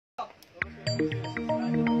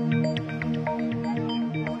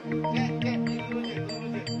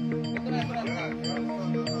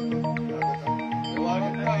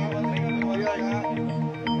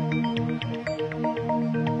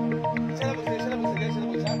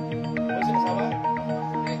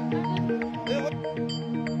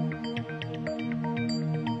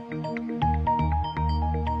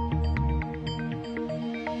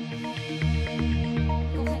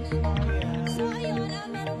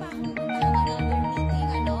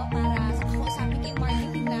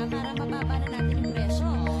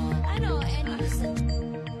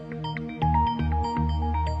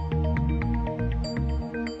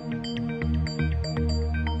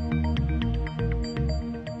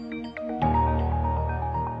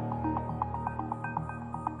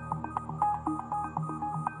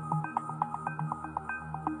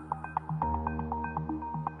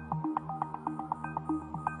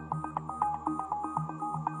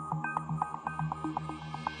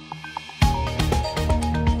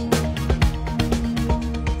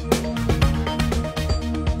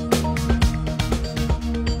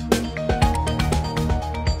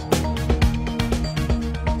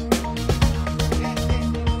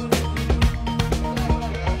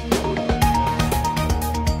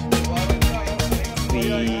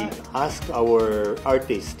Ask our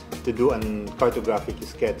artist to do an cartographic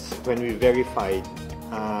sketch. When we verified,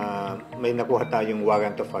 may nakuha tayong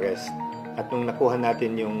warrant of arrest. At nung nakuha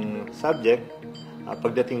natin yung subject,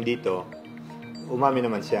 pagdating dito, umamin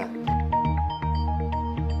naman siya.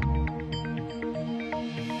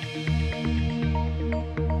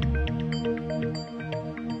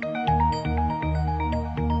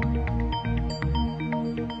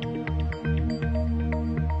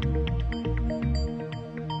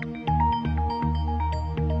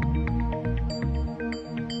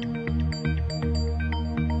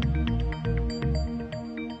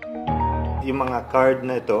 Yung mga card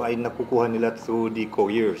na ito ay nakukuha nila through the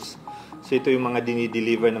couriers. So ito yung mga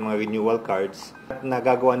dinideliver ng mga renewal cards at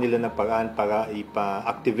nagagawa nila ng paraan para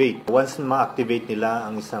ipa-activate. Once ma-activate nila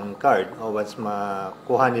ang isang card o once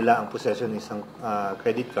makuha nila ang possession ng isang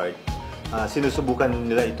credit card, sinusubukan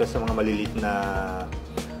nila ito sa mga maliliit na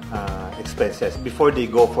expenses before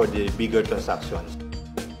they go for the bigger transactions.